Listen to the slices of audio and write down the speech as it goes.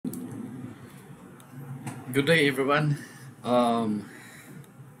Good day, everyone.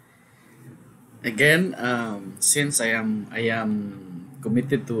 Again, since I am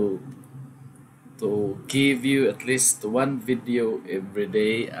committed to give you at least one video every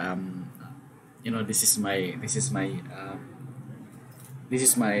day. This is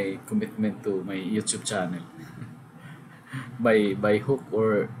my commitment to my YouTube channel. By hook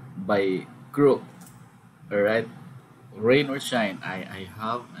or by crook, all right, rain or shine, I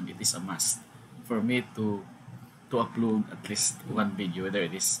have, and it is a must for me to upload at least one video, whether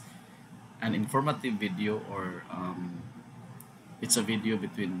it is an informative video or it's a video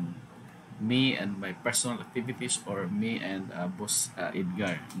between me and my personal activities, or me and boss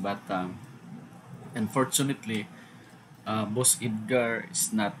Edgar. But unfortunately, boss Edgar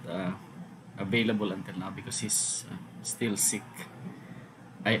is not available until now because he's still sick.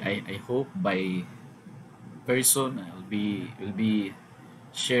 I hope by very soon will be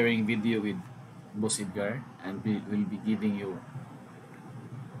sharing video with boss Edgar, and we will be giving you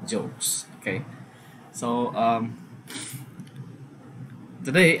jokes. Okay, so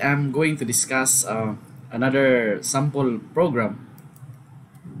today I'm going to discuss another sample program,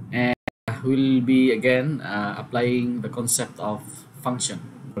 and we'll be again applying the concept of function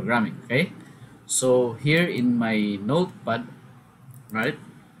programming. Okay, so here in my notepad, right,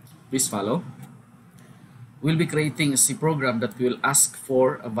 please follow. We'll be creating a C program that will ask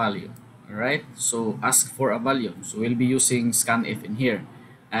for a value. All right, so ask for a value. So we'll be using scanf in here,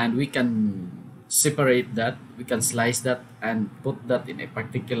 and we can separate that, we can slice that and put that in a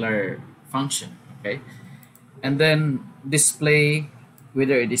particular function. Okay, and then display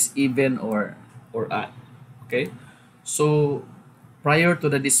whether it is even or odd. Okay, so prior to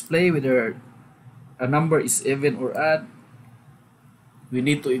the display whether a number is even or odd, we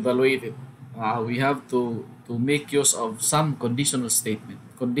need to evaluate it. We have to make use of some conditional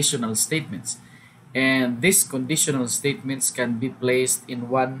statements, and these conditional statements can be placed in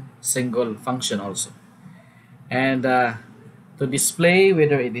one single function also. And to display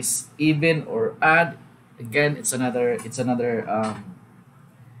whether it is even or odd, again it's another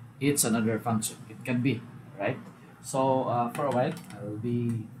function. It can be, right? So for a while I will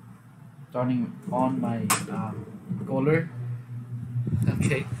be turning on my color.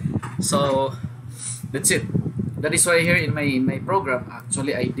 Okay, so that's it. That is why here in my program,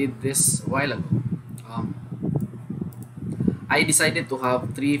 actually I did this a while ago. I decided to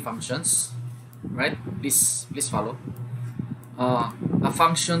have three functions, right? Please follow. A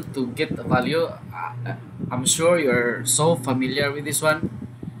function to get a value. I'm sure you're so familiar with this one.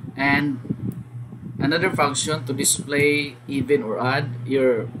 And another function to display even or odd.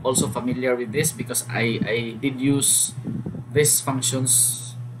 You're also familiar with this because I did use these functions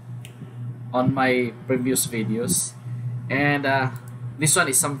on my previous videos. And this one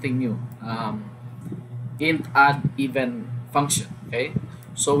is something new. Int add even function. Okay,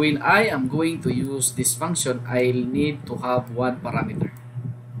 so when I am going to use this function, I'll need to have one parameter,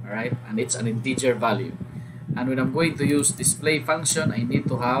 all right, and it's an integer value. And when I'm going to use display function, I need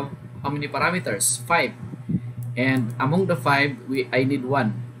to have how many parameters? 5. And among the 5, I need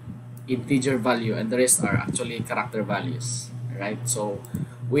one integer value, and the rest are actually character values, right? So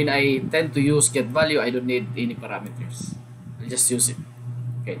when I tend to use get value, I don't need any parameters. I'll just use it.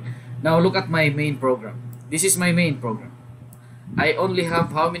 Okay, now look at my main program. This is my main program. I only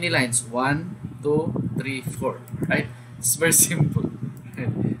have how many lines? 1, 2, 3, 4, right? It's very simple.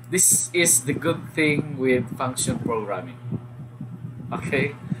 This is the good thing with function programming.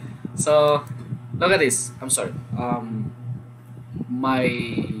 Okay, so look at this. I'm sorry.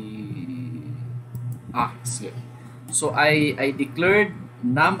 It's good. So I declared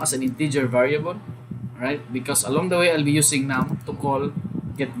num as an integer variable, right? Because along the way I'll be using num to call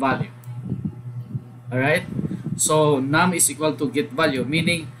get value. All right. So num is equal to get value,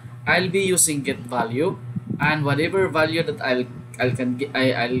 meaning I'll be using get value, and whatever value that I'll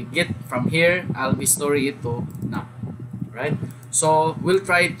get from here, I'll be storing it to num, right? So we'll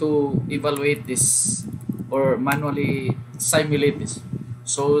try to evaluate this or manually simulate this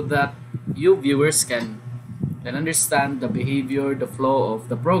so that you viewers can understand the behavior, the flow of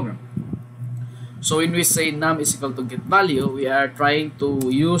the program. So when we say num is equal to get value, we are trying to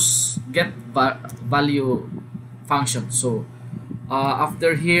use get value function. So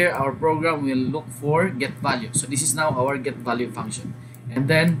after here, our program will look for get value. So this is now our get value function, and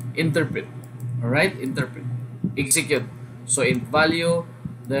then interpret. All right, interpret, execute. So int value,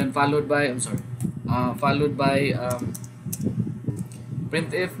 then followed by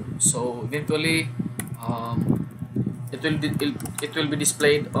printf. So eventually it will be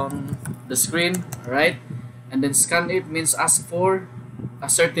displayed on the screen, right? And then scanf means ask for a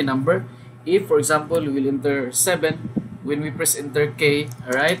certain number. If for example we will enter 7, when we press enter K,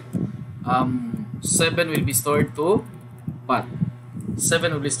 alright, 7 will be stored to what?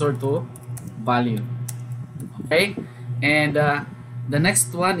 7 will be stored to value. Okay, and the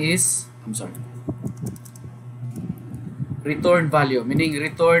next one is, I'm sorry, return value, meaning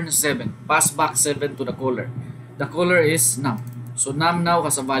return 7, pass back 7 to the caller. The caller is num, so num now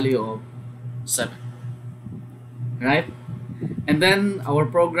has a value of 7, right? And then our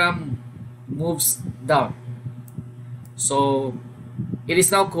program moves down, so it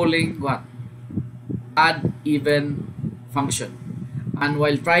is now calling what? Add even function. And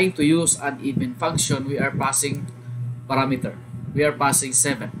while trying to use add even function, we are passing parameter. We are passing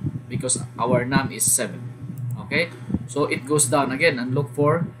 7 because our num is 7. Okay, so it goes down again and look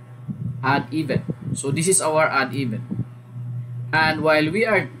for add even. So this is our add even. And while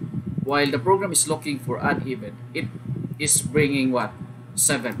the program is looking for add even, it is bringing what?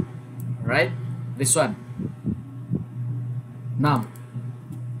 7, right? This one, num.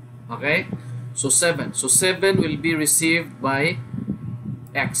 Okay, so 7. So 7 will be received by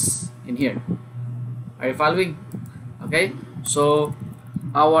X in here. Are you following? Okay, so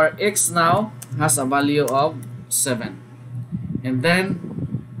our X now has a value of 7. And then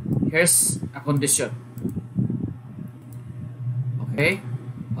here's a condition. Okay,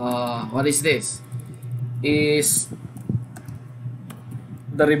 what is this? Is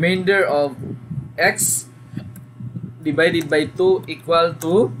the remainder of X divided by 2 equal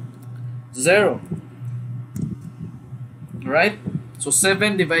to 0, right? So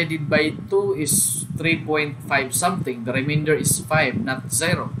 7 divided by 2 is 3.5 something. The remainder is 5, not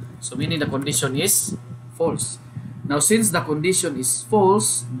 0. So meaning the condition is false. Now since the condition is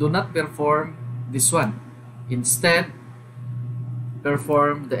false, do not perform this one. Instead,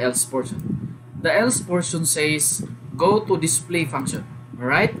 perform the else portion. The else portion says go to display function.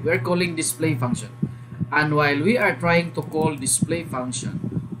 Alright? We're calling display function. And while we are trying to call display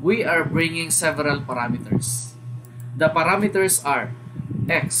function, we are bringing several parameters. The parameters are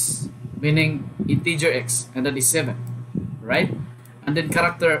X, meaning integer X, and that is 7, right? And then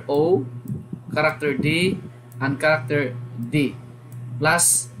character O, character D, and character D,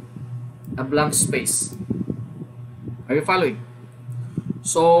 plus a blank space. Are you following?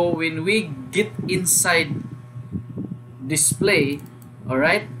 So when we get inside display,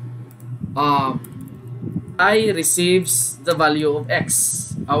 alright, I receives the value of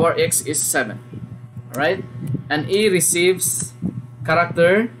X. Our X is 7, alright? And E receives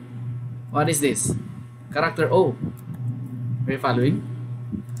character, what is this? Character O. Are you following?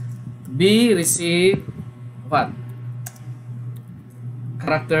 B receive what?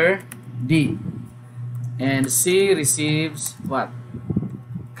 Character D. And C receives what?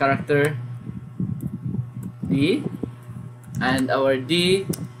 Character D. And our D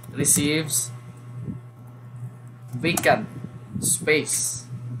receives vacant space.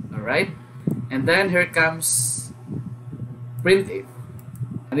 Alright? And then here comes printf,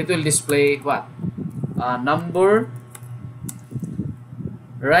 and it will display what? Number,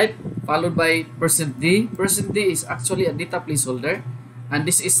 right? Followed by %d. %d is actually a data placeholder, and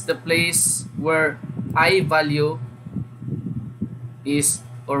this is the place where I value is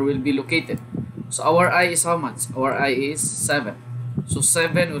or will be located. So our I is how much? Our I is 7. So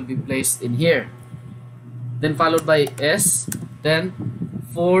 7 will be placed in here. Then followed by S, then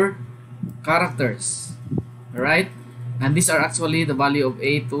 4 characters, right? And these are actually the value of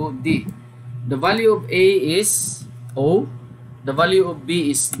A to D. The value of A is O, the value of B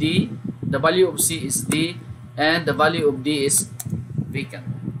is D, the value of C is D, and the value of D is vacant,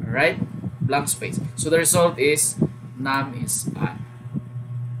 right? Blank space. So the result is num is add.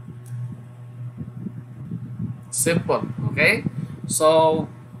 Simple, okay? So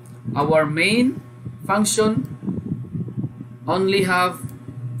our main function only have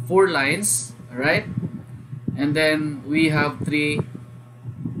 4 lines, right? And then we have 3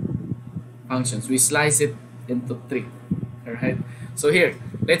 functions. We slice it into 3. Alright. So here,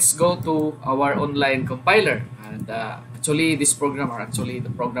 let's go to our online compiler. And actually, this program are actually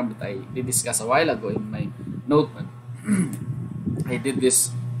the program that I did discuss a while ago in my notepad. I did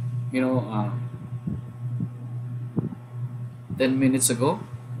this, 10 minutes ago,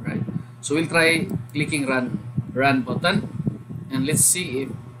 right? So we'll try clicking run button, and let's see if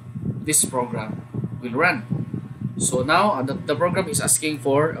this program will run. So now the program is asking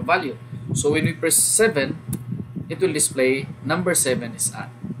for a value. So when we press 7, it will display number 7 is add.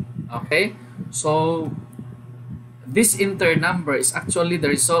 Okay, so this enter number is actually the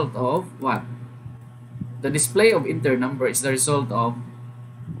result of what? The display of enter number is the result of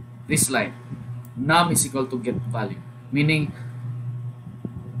this line. Num is equal to get value, meaning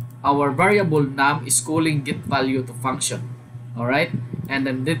our variable num is calling get value to function. All right, and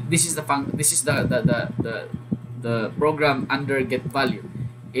then this is the program under get value.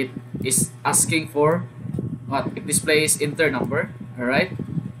 It is asking for what? It displays integer number. All right,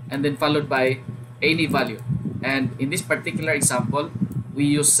 and then followed by any value. And in this particular example, we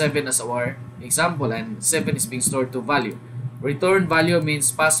use 7 as our example, and 7 is being stored to value. Return value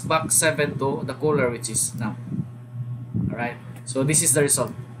means pass back 7 to the caller, which is num. All right, so this is the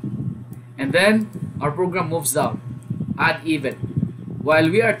result. And then our program moves down, add even. While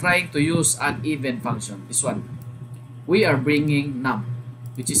we are trying to use add even function, this one, we are bringing num,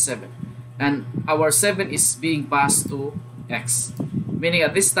 which is 7, and our 7 is being passed to x, meaning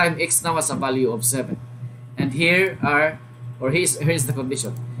at this time x now has a value of 7. And here's the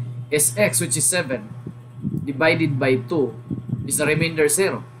condition: is x, which is 7, divided by 2, is the remainder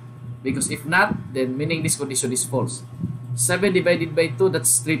 0? Because if not, then meaning this condition is false. 7 divided by 2,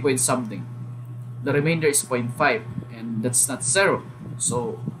 that's 3 point something. The remainder is 0.5, and that's not 0.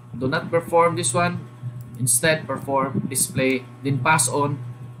 So do not perform this one. Instead, perform display, then pass on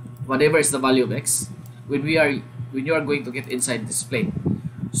whatever is the value of x when you are going to get inside display.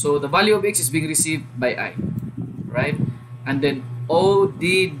 So the value of x is being received by I, right? And then O,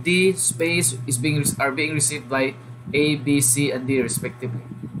 D, D space are being received by A, B, C, and D respectively.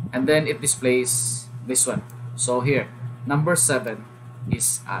 And then it displays this one. So here, number 7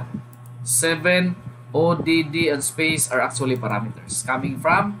 is added. 7, O, D, D, and space are actually parameters coming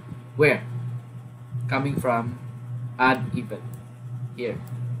from where? Coming from add even. Here,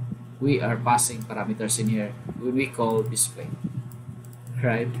 we are passing parameters in here when we call display.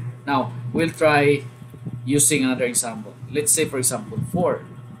 Right? Now, we'll try using another example. Let's say, for example, 4.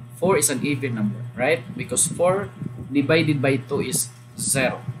 4 is an even number, right? Because 4 divided by 2 is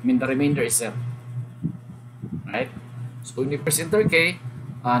 0. I mean, the remainder is 0. Right? So, when we press enter K,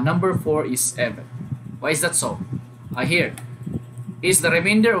 number 4 is 7. Why is that so? Here, is the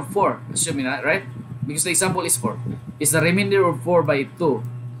remainder of 4, assuming that, right? Because the example is 4. Is the remainder of 4 by 2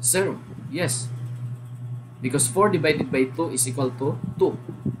 0? Yes. Because 4 divided by 2 is equal to 2.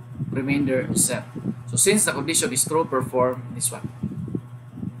 Remainder 0. So since the condition is true, perform this one.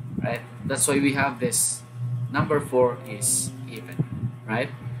 Right? That's why we have this. Number 4 is even. Right?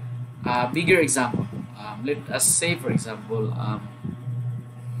 Bigger example. Let us say, for example,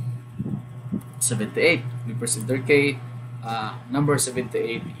 78. We press enter K. Number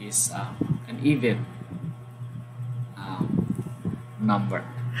 78 is an even number.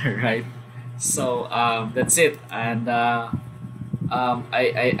 Right? So that's it. And I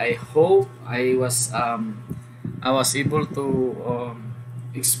hope I was able to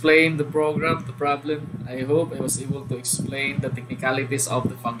explain the problem. I hope I was able to explain the technicalities of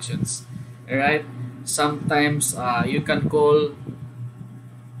the functions. Alright, sometimes you can call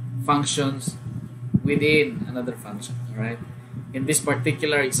functions within another function. Alright, in this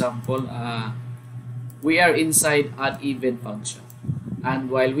particular example, we are inside add even function, and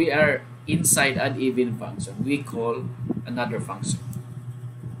while we are inside add even function, we call another function.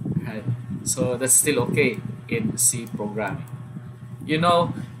 Right? So that's still okay in C programming. You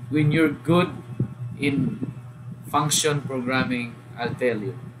know, when you're good in function programming, I'll tell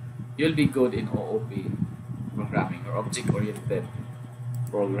you, you'll be good in OOP programming, or object-oriented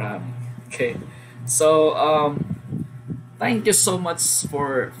programming. Okay, so thank you so much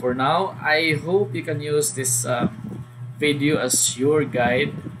for now. I hope you can use this video as your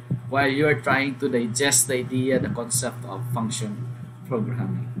guide while you are trying to digest the idea, the concept of function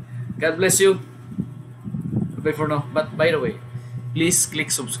programming. God bless you. Bye for now. But by the way, please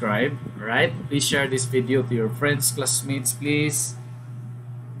click subscribe. Right? Please share this video to your friends, classmates, please.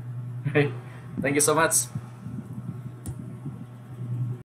 Thank you so much.